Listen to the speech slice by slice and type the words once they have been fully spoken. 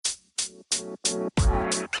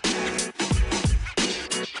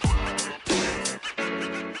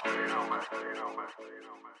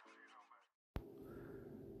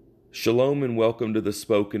Shalom and welcome to the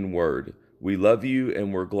Spoken Word. We love you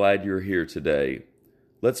and we're glad you're here today.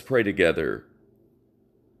 Let's pray together.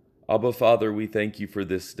 Abba Father, we thank you for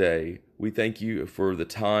this day. We thank you for the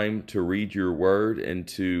time to read your word and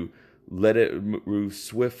to let it move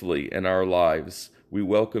swiftly in our lives. We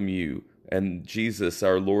welcome you and Jesus,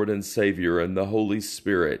 our Lord and Savior, and the Holy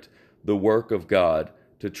Spirit, the work of God,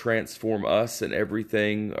 to transform us and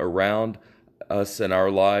everything around us and our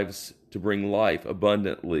lives to bring life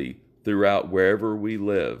abundantly throughout wherever we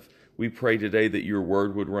live. We pray today that your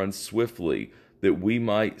word would run swiftly, that we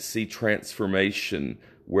might see transformation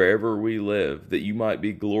wherever we live, that you might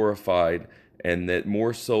be glorified, and that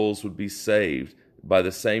more souls would be saved by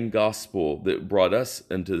the same gospel that brought us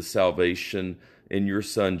into salvation in your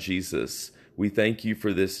Son, Jesus. We thank you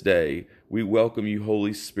for this day. We welcome you,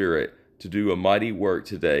 Holy Spirit, to do a mighty work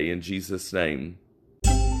today in Jesus' name.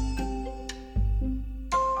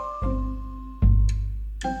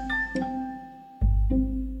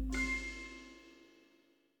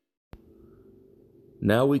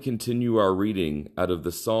 Now we continue our reading out of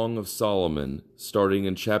the Song of Solomon, starting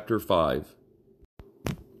in chapter 5.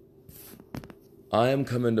 I am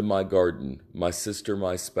come into my garden, my sister,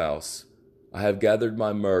 my spouse. I have gathered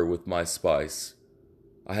my myrrh with my spice.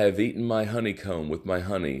 I have eaten my honeycomb with my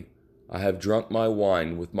honey. I have drunk my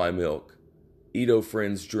wine with my milk. Eat, O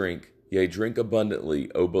friends, drink, yea, drink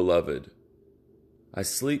abundantly, O beloved. I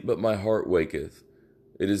sleep, but my heart waketh.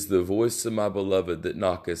 It is the voice of my beloved that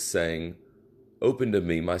knocketh, saying, Open to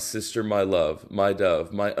me, my sister, my love, my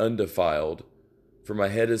dove, my undefiled. For my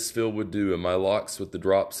head is filled with dew, and my locks with the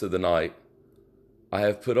drops of the night. I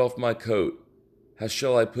have put off my coat. How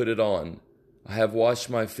shall I put it on? I have washed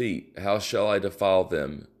my feet. How shall I defile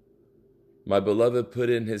them? My beloved put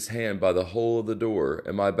in his hand by the hole of the door,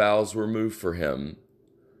 and my bowels were moved for him.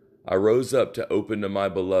 I rose up to open to my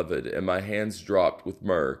beloved, and my hands dropped with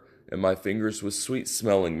myrrh, and my fingers with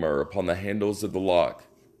sweet-smelling myrrh upon the handles of the lock.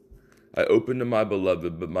 I opened to my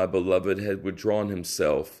beloved, but my beloved had withdrawn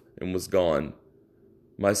himself and was gone.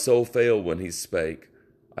 My soul failed when he spake.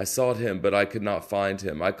 I sought him, but I could not find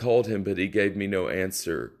him. I called him, but he gave me no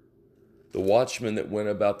answer. The watchmen that went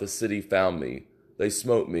about the city found me. They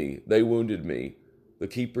smote me. They wounded me. The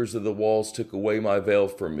keepers of the walls took away my veil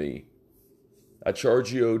from me. I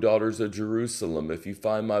charge you, O daughters of Jerusalem, if you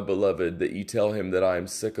find my beloved, that ye tell him that I am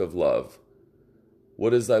sick of love.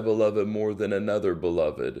 What is thy beloved more than another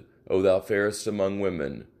beloved, O thou fairest among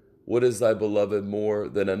women? What is thy beloved more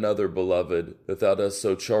than another beloved, that thou dost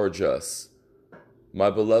so charge us? My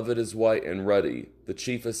beloved is white and ruddy, the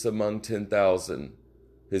chiefest among 10,000.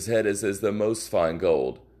 His head is as the most fine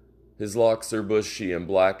gold. His locks are bushy and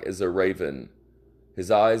black as a raven. His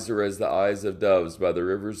eyes are as the eyes of doves by the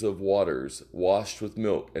rivers of waters, washed with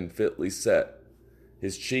milk and fitly set.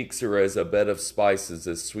 His cheeks are as a bed of spices,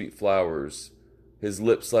 as sweet flowers. His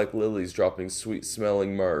lips like lilies dropping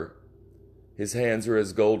sweet-smelling myrrh. His hands are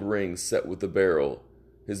as gold rings set with a beryl.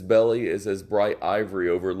 His belly is as bright ivory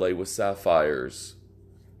overlaid with sapphires.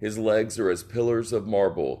 His legs are as pillars of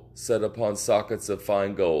marble, set upon sockets of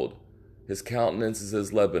fine gold. His countenance is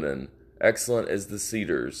as Lebanon, excellent as the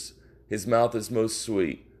cedars. His mouth is most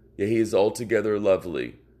sweet, yet he is altogether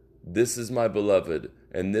lovely. This is my beloved,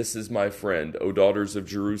 and this is my friend, O daughters of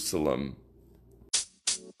Jerusalem.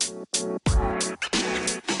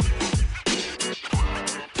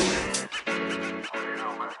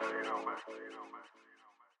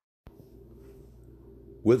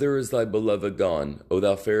 Whither is thy beloved gone, O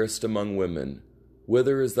thou fairest among women?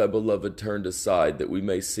 Whither is thy beloved turned aside, that we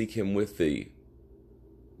may seek him with thee?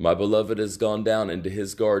 My beloved is gone down into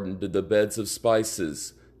his garden to the beds of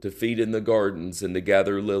spices, to feed in the gardens and to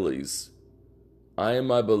gather lilies. I am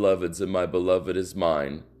my beloved's, and my beloved is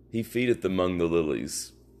mine. He feedeth among the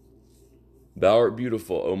lilies. Thou art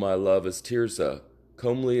beautiful, O my love, as Tirzah,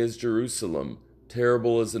 comely as Jerusalem,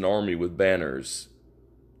 terrible as an army with banners.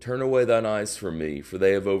 Turn away thine eyes from me, for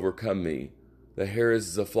they have overcome me. The hair is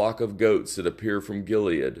as a flock of goats that appear from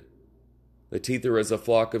Gilead. The teeth are as a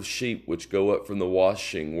flock of sheep which go up from the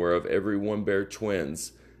washing, whereof every one bear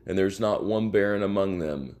twins, and there is not one barren among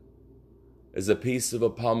them. As a piece of a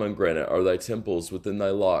pomegranate are thy temples within thy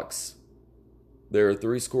locks. There are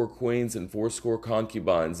 80 queens and 80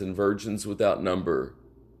 concubines, and virgins without number.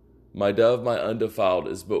 My dove, my undefiled,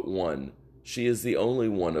 is but one. She is the only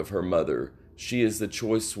one of her mother. She is the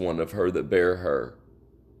choice one of her that bare her.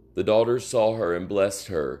 The daughters saw her and blessed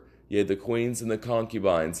her, yea, the queens and the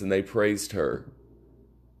concubines, and they praised her.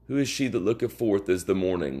 Who is she that looketh forth as the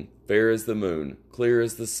morning, fair as the moon, clear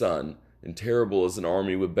as the sun, and terrible as an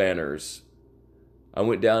army with banners. I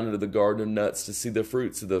went down into the garden of nuts to see the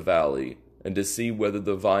fruits of the valley, and to see whether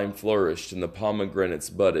the vine flourished and the pomegranates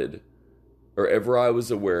budded. Or ever I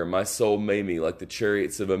was aware, my soul made me like the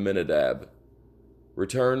chariots of Amminadab.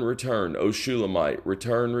 Return, return, O Shulamite,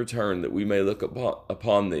 return, return, that we may look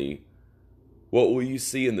upon thee. What will you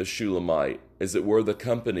see in the Shulamite? As it were the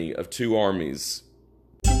company of two armies.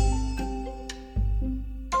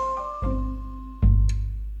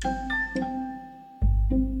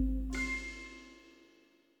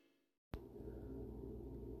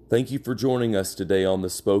 Thank you for joining us today on the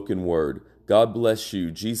Spoken Word. God bless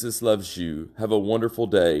you. Jesus loves you. Have a wonderful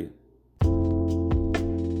day.